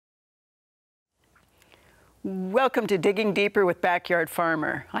Welcome to Digging Deeper with Backyard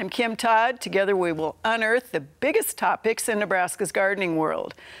Farmer. I'm Kim Todd. Together we will unearth the biggest topics in Nebraska's gardening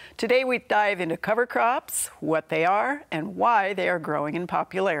world. Today we dive into cover crops, what they are, and why they are growing in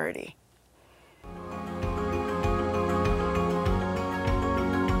popularity.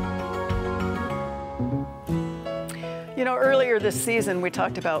 You know, earlier this season we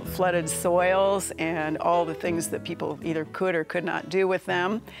talked about flooded soils and all the things that people either could or could not do with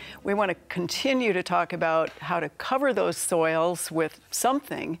them. We want to continue to talk about how to cover those soils with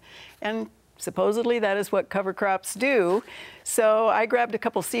something, and supposedly that is what cover crops do. So I grabbed a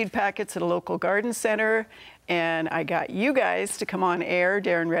couple seed packets at a local garden center, and I got you guys to come on air,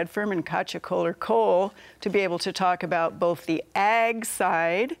 Darren Redfern and Katja Kohler-Cole, to be able to talk about both the ag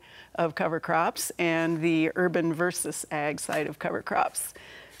side of cover crops and the urban versus ag side of cover crops.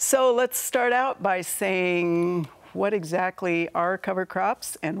 So let's start out by saying, what exactly are cover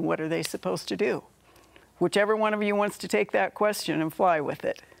crops and what are they supposed to do? Whichever one of you wants to take that question and fly with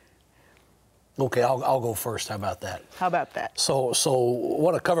it. Okay, I'll go first. How about that? How about that? So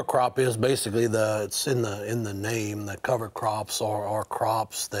what a cover crop is, basically, it's in the name. The cover crops are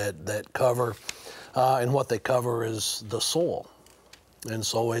crops that cover, and what they cover is the soil. And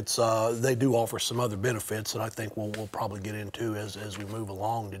so they do offer some other benefits that I think we'll probably get into as we move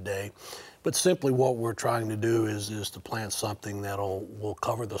along today. But simply what we're trying to do is to plant something that will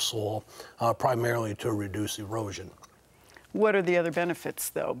cover the soil, primarily to reduce erosion. What are the other benefits,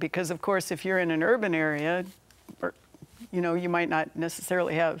 though? Because, of course, if you're in an urban area, you might not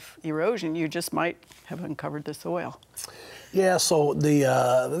necessarily have erosion. You just might have uncovered the soil. Yeah, so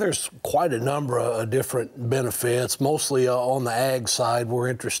there's quite a number of different benefits. Mostly on the ag side, we're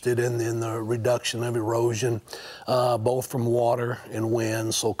interested in the reduction of erosion, both from water and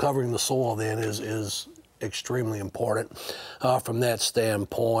wind. So covering the soil then is extremely important from that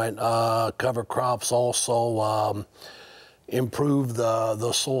standpoint. Cover crops also improve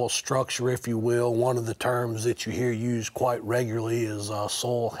the soil structure, if you will. One of the terms that you hear used quite regularly is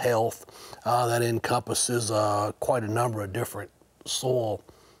soil health. That encompasses quite a number of different soil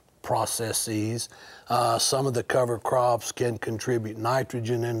processes. Some of the cover crops can contribute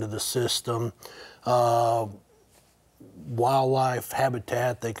nitrogen into the system. Wildlife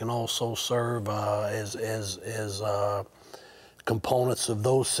habitat, they can also serve as components of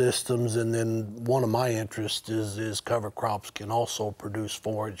those systems. And then one of my interests is cover crops can also produce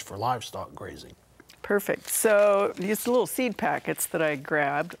forage for livestock grazing. Perfect. So these little seed packets that I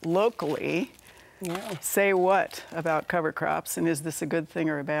grabbed locally say what about cover crops, and is this a good thing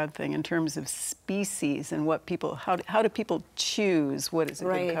or a bad thing in terms of species and what people, how do people choose what is a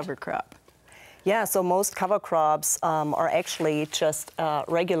good cover crop? Yeah, so most cover crops are actually just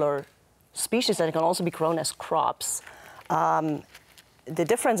regular species that can also be grown as crops. The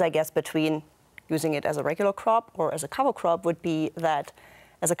difference, I guess, between using it as a regular crop or as a cover crop would be that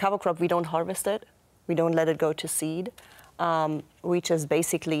as a cover crop, we don't harvest it. We don't let it go to seed. We just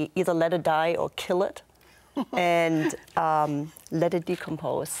basically either let it die or kill it and let it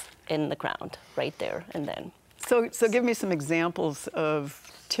decompose in the ground right there and then. So give me some examples of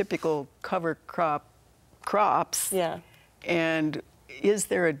typical cover crops. Yeah. And is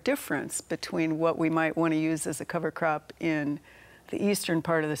there a difference between what we might want to use as a cover crop in the eastern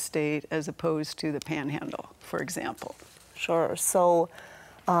part of the state as opposed to the panhandle, for example? Sure. So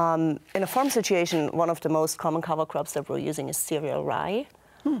in a farm situation, one of the most common cover crops that we're using is cereal rye,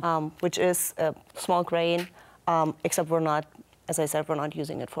 which is a small grain, except we're not, as I said, we're not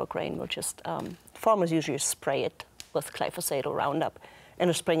using it for grain. We're just, farmers usually spray it with glyphosate or Roundup in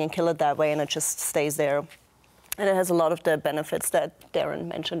the spring and kill it that way, and it just stays there. And it has a lot of the benefits that Darren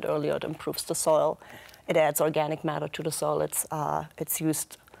mentioned earlier. It improves the soil. It adds organic matter to the soil. It's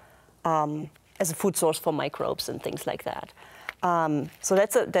used as a food source for microbes and things like that. So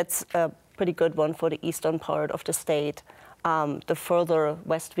that's a pretty good one for the eastern part of the state. The further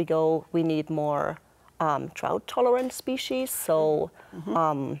west we go, we need more drought-tolerant species. So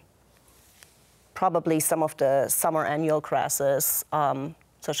probably some of the summer annual grasses,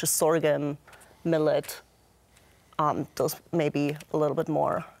 such as sorghum, millet. Those may be a little bit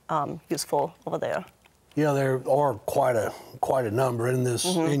more useful over there. Yeah, there are quite a number in this.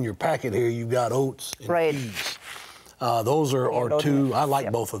 In your packet here, you've got oats and peas. Those are two. I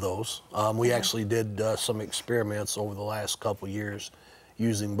like both of those. We actually did some experiments over the last couple of years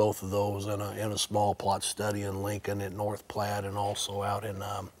using both of those in a small plot study in Lincoln at North Platte and also out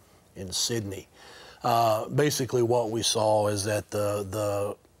in Sydney. Basically, what we saw is that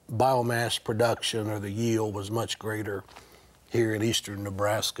the biomass production or the yield was much greater here in eastern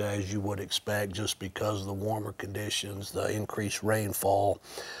Nebraska, as you would expect, just because of the warmer conditions, the increased rainfall.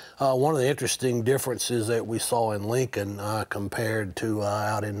 One of the interesting differences that we saw in Lincoln compared to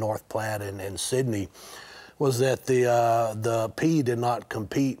out in North Platte and Sydney was that the pea did not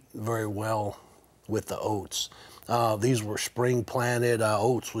compete very well with the oats. These were spring planted.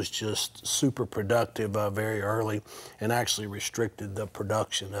 Oats was just super productive very early and actually restricted the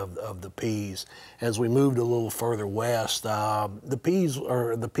production of the peas. As we moved a little further west, the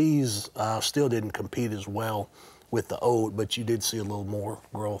peas still didn't compete as well with the oat, but you did see a little more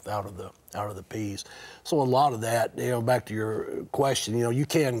growth out of the peas. So a lot of that, back to your question, you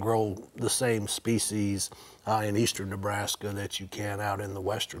can grow the same species in eastern Nebraska that you can out in the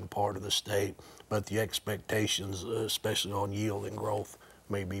western part of the state, but the expectations, especially on yield and growth,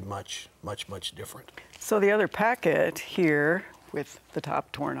 may be much different. So the other packet here with the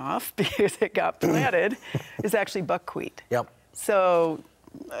top torn off because it got planted is actually buckwheat. Yep. So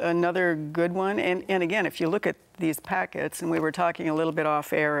another good one. And again, if you look at these packets, and we were talking a little bit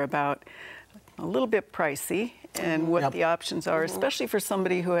off air about a little bit pricey and what the options are, especially for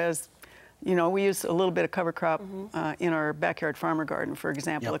somebody who has, we used a little bit of cover crop in our backyard farmer garden, for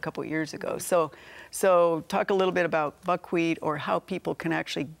example, a couple of years ago. So talk a little bit about buckwheat or how people can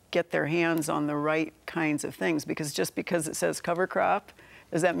actually get their hands on the right kinds of things, because just because it says cover crop,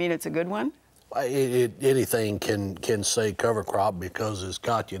 does that mean it's a good one? Anything can say cover crop because, as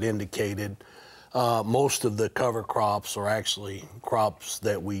Katya had indicated, most of the cover crops are actually crops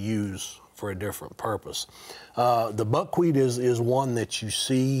that we use for a different purpose. The buckwheat is one that you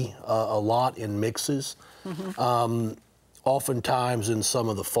see a lot in mixes. Oftentimes in some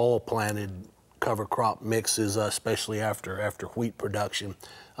of the fall planted cover crop mixes, especially after wheat production,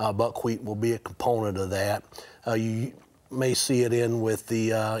 buckwheat will be a component of that. You may see it in with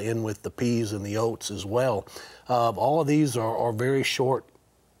the peas and the oats as well. All of these are very short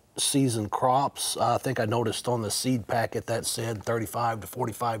season crops. I think I noticed on the seed packet that said 35 to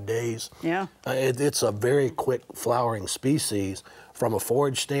 45 days. Yeah. It's a very quick flowering species. From a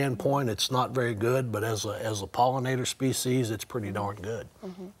forage standpoint, it's not very good, but as a pollinator species, it's pretty darn good.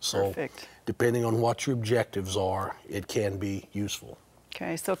 So Perfect. Depending on what your objectives are, it can be useful.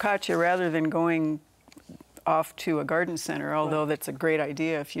 Okay, so Katya, rather than going off to a garden center, although that's a great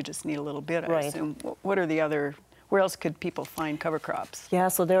idea if you just need a little bit, I assume, what are the other, where else could people find cover crops? Yeah,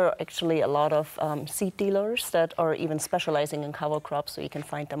 so there are actually a lot of seed dealers that are even specializing in cover crops, so you can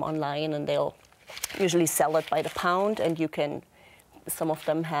find them online and they'll usually sell it by the pound, and some of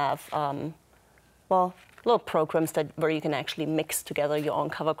them have, little programs where you can actually mix together your own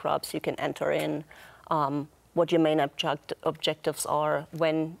cover crops. You can enter in what your main objectives are,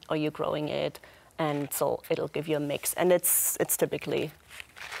 when are you growing it, and so it'll give you a mix, and it's typically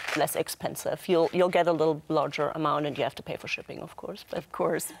less expensive. You'll get a little larger amount, and you have to pay for shipping, of course. But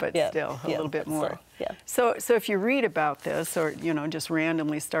Still a little bit more. So if you read about this, or just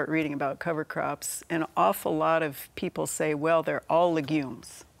randomly start reading about cover crops, an awful lot of people say, well, they're all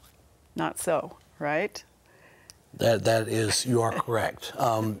legumes. Not so, right? That is, you are correct.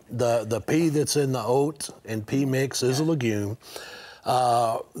 The pea that's in the oat and pea mix is a legume.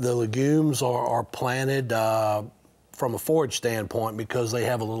 The legumes are planted from a forage standpoint because they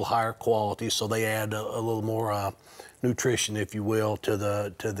have a little higher quality, so they add a little more nutrition, if you will, to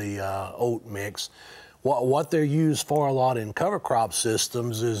the oat mix. What they're used for a lot in cover crop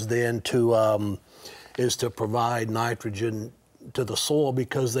systems is then to provide nitrogen to the soil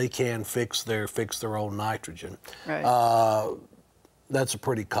because they can fix their own nitrogen. Right. That's a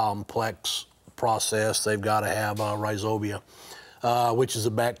pretty complex process. They've got to have rhizobia, which is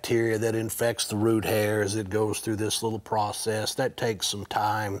a bacteria that infects the root hairs. It goes through this little process. That takes some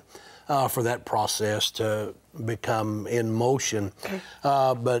time for that process to become in motion.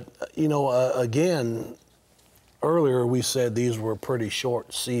 But, again, earlier we said these were pretty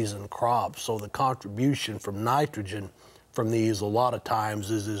short season crops, so the contribution from nitrogen from these a lot of times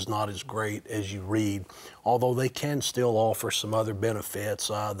is not as great as you read, although they can still offer some other benefits.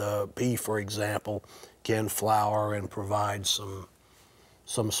 The pea, for example, can flower and provide some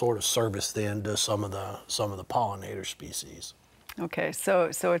sort of service then to some of the pollinator species. Okay, so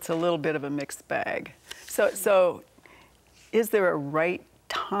it's a little bit of a mixed bag. So is there a right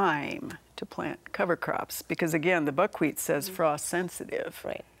time to plant cover crops? Because again, the buckwheat says frost sensitive.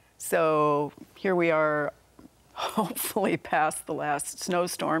 Right. So here we are, hopefully past the last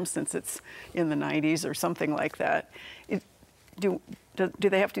snowstorm, since it's in the 90s or something like that. Do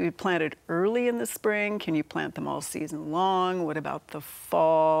they have to be planted early in the spring? Can you plant them all season long? What about the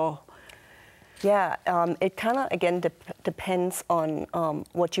fall? Yeah, it kind of, again, depends on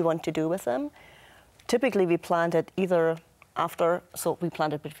what you want to do with them. Typically, we plant it either after, so we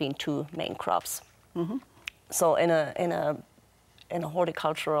plant it between two main crops. So in in a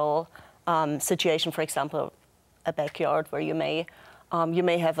horticultural situation, for example, a backyard where you may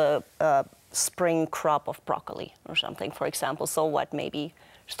have a spring crop of broccoli or something, for example. So what, maybe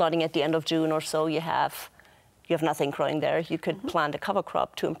starting at the end of June or so, you have nothing growing there. You could plant a cover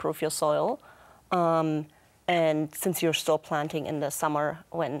crop to improve your soil. And since you're still planting in the summer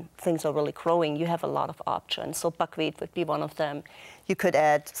when things are really growing, you have a lot of options. So buckwheat would be one of them. You could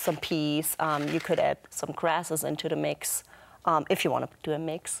add some peas. You could add some grasses into the mix if you want to do a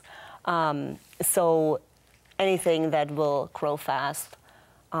mix. So anything that will grow fast.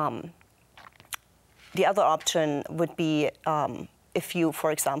 The other option would be if you,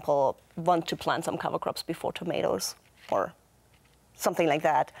 for example, want to plant some cover crops before tomatoes or something like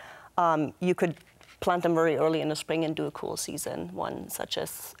that. You could plant them very early in the spring and do a cool season one, such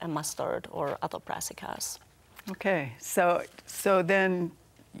as a mustard or other brassicas. Okay, so then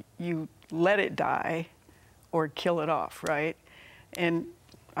you let it die or kill it off, right? And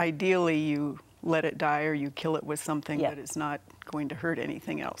ideally you let it die or you kill it with something that is not going to hurt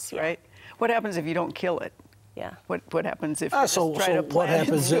anything else, right? What happens if you don't kill it? Yeah. What happens if you just try to plant what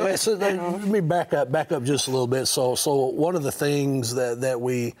happens? it? So let me back up just a little bit. So one of the things that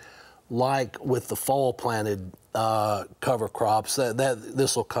we like with the fall planted cover crops, that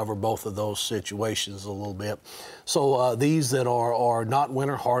this will cover both of those situations a little bit. So these that are not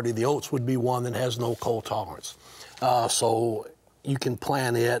winter hardy, the oats would be one that has no cold tolerance. So you can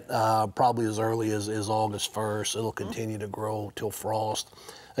plant it probably as early as August 1st. It'll continue to grow till frost.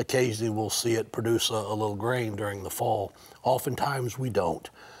 Occasionally we'll see it produce a little grain during the fall. Oftentimes we don't.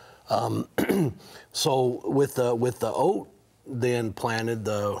 So with the oat then planted,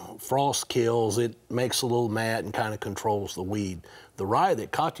 the frost kills, it makes a little mat and kind of controls the weed. The rye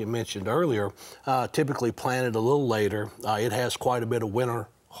that Katya mentioned earlier, typically planted a little later. It has quite a bit of winter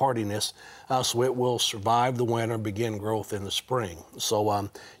hardiness, so it will survive the winter, begin growth in the spring. So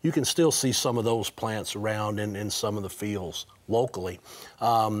you can still see some of those plants around in some of the fields locally.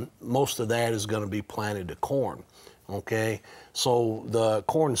 Most of that is going to be planted to corn, okay? So the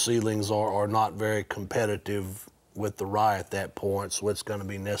corn seedlings are not very competitive with the rye at that point, so it's going to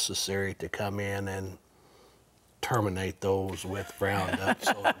be necessary to come in and terminate those with Roundup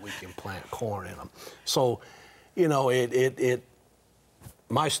so that we can plant corn in them. So, you know,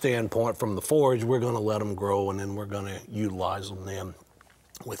 my standpoint from the forage, we're going to let them grow and then we're going to utilize them then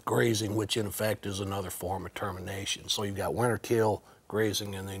with grazing, which in effect is another form of termination. So you've got winter kill,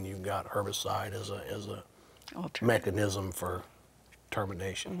 grazing, and then you've got herbicide as a mechanism for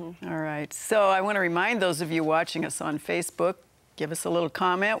termination. All right, so I want to remind those of you watching us on Facebook, give us a little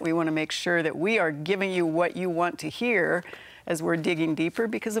comment. We want to make sure that we are giving you what you want to hear as we're digging deeper,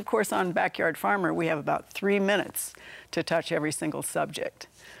 because of course on Backyard Farmer we have about 3 minutes to touch every single subject.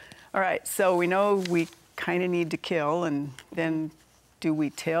 All right, so we know we kind of need to kill, and then do we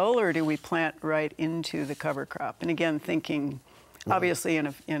till or do we plant right into the cover crop? And again, thinking obviously in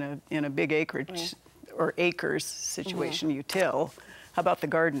a big acreage or acres situation, you till. How about the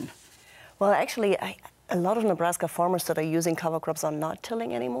garden? Well, actually, a lot of Nebraska farmers that are using cover crops are not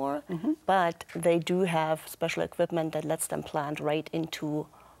tilling anymore, but they do have special equipment that lets them plant right into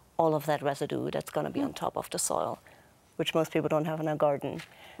all of that residue that's going to be on top of the soil, which most people don't have in a garden.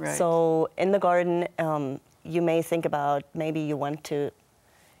 Right. So in the garden, you may think about maybe you want to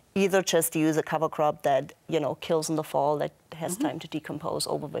either just use a cover crop that, you know, kills in the fall, that has time to decompose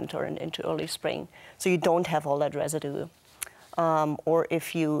over winter and into early spring, so you don't have all that residue. Or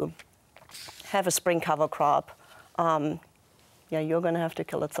if you have a spring cover crop, you're going to have to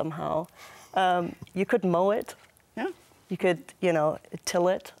kill it somehow. You could mow it. Yeah. You could, you know, till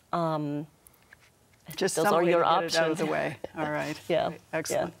it. Just those some are way your to get options. it out of the way. All right. Yeah.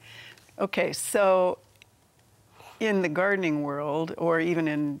 Excellent. Yeah. Okay, so in the gardening world, or even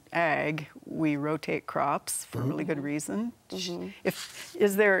in ag, we rotate crops for really good reason.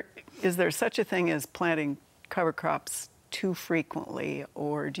 Is there such a thing as planting cover crops too frequently,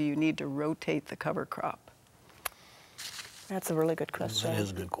 or do you need to rotate the cover crop? That's a really good question. That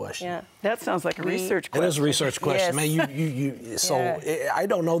is a good question. Yeah. That sounds like a research question. It is a research question. Yes. Man, so I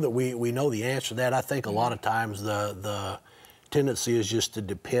don't know that we know the answer to that. I think a lot of times the tendency is just to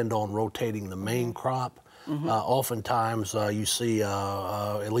depend on rotating the main crop. Oftentimes you see,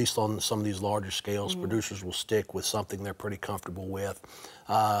 at least on some of these larger scales, producers will stick with something they're pretty comfortable with.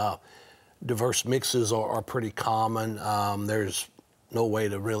 Diverse mixes are pretty common. There's no way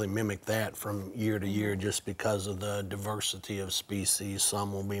to really mimic that from year to year just because of the diversity of species.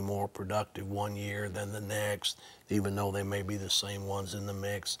 Some will be more productive one year than the next, even though they may be the same ones in the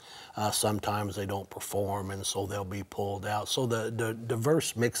mix. Sometimes they don't perform, and so they'll be pulled out. So the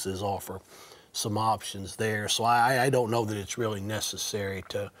diverse mixes offer some options there. So I don't know that it's really necessary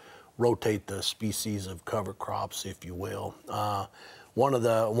to rotate the species of cover crops, if you will. One of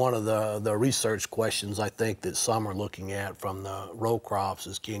the research questions I think that some are looking at from the row crops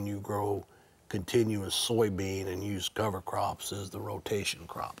is, can you grow continuous soybean and use cover crops as the rotation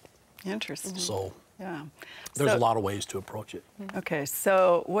crop? Interesting. So yeah, there's a lot of ways to approach it. Okay,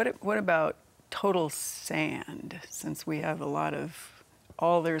 so what about total sand? Since we have a lot of,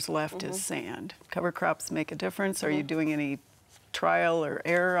 all there's left is sand. Cover crops make a difference. Are you doing any trial or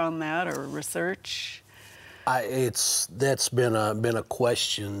error on that, or research? That's been a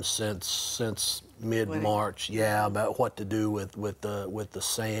question since mid-March. Yeah, about what to do with the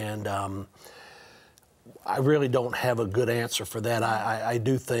sand. I really don't have a good answer for that. I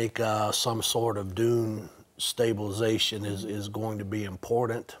do think some sort of dune stabilization is going to be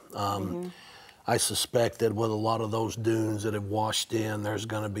important. I suspect that with a lot of those dunes that have washed in, there's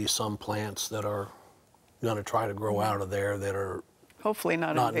going to be some plants that are going to try to grow out of there that are hopefully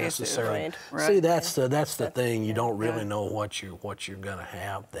not invasive. Necessarily. Right. See, that's the thing. You don't really know what you're going to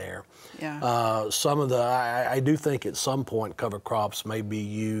have there. Yeah. Some of the I do think at some point cover crops may be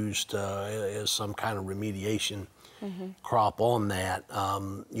used as some kind of remediation crop on that.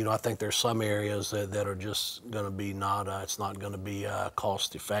 You know, I think there's some areas that are just going to be not. It's not going to be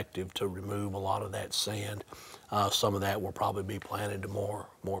cost effective to remove a lot of that sand. Some of that will probably be planted to more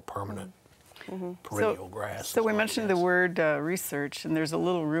permanent. Perennial grass. So we mentioned the word research, and there's a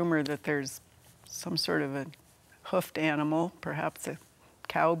little rumor that there's some sort of a hoofed animal, perhaps a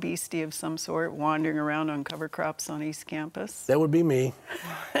cow beastie of some sort, wandering around on cover crops on East Campus. That would be me.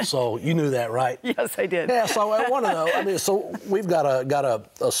 So you knew that, right? Yes, I did. Yeah. So I want to know. I mean, so we've got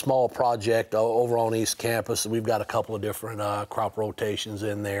a small project over on East Campus. We've got a couple of different crop rotations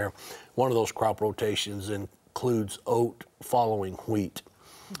in there. One of those crop rotations includes oat following wheat.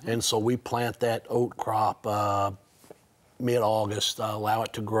 And so we plant that oat crop mid-August, allow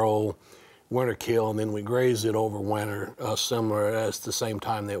it to grow, winter kill, and then we graze it over winter, similar as the same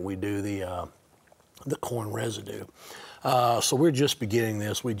time that we do the corn residue. So we're just beginning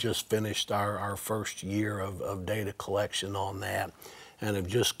this. We just finished our first year of data collection on that, and have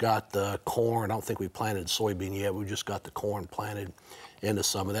just got the corn. I don't think we planted soybean yet. We just got the corn planted into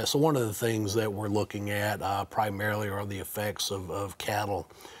some of that. So one of the things that we're looking at primarily are the effects of cattle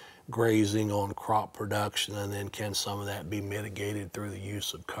grazing on crop production, and then can some of that be mitigated through the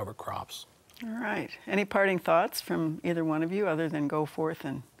use of cover crops. All right. Any parting thoughts from either one of you other than go forth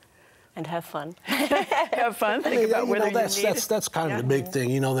and have fun? Have fun. Think about whether you need it. That's kind of the big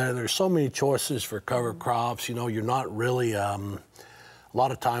thing. You know, there's so many choices for cover crops. You know, you're not really a lot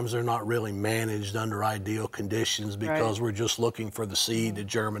of times they're not really managed under ideal conditions because we're just looking for the seed to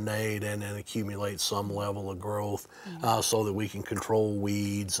germinate and accumulate some level of growth so that we can control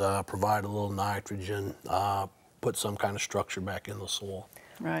weeds, provide a little nitrogen, put some kind of structure back in the soil.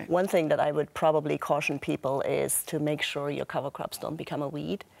 Right. One thing that I would probably caution people is to make sure your cover crops don't become a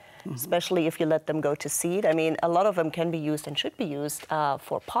weed, especially if you let them go to seed. I mean, a lot of them can be used and should be used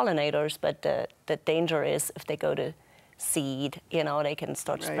for pollinators, but the danger is if they go to seed, you know, they can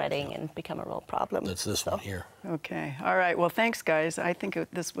start spreading and become a real problem. That's this one here. Okay. All right. Well, thanks, guys. I think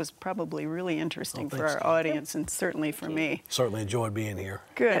this was probably really interesting for our audience and certainly for me. Certainly enjoyed being here.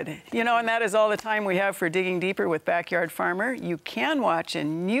 Good. You know, and that is all the time we have for Digging Deeper with Backyard Farmer. You can watch a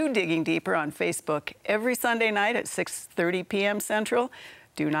new Digging Deeper on Facebook every Sunday night at 6:30 p.m. Central.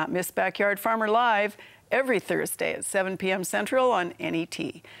 Do not miss Backyard Farmer Live every Thursday at 7 p.m. Central on NET.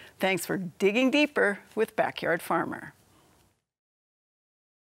 Thanks for digging deeper with Backyard Farmer.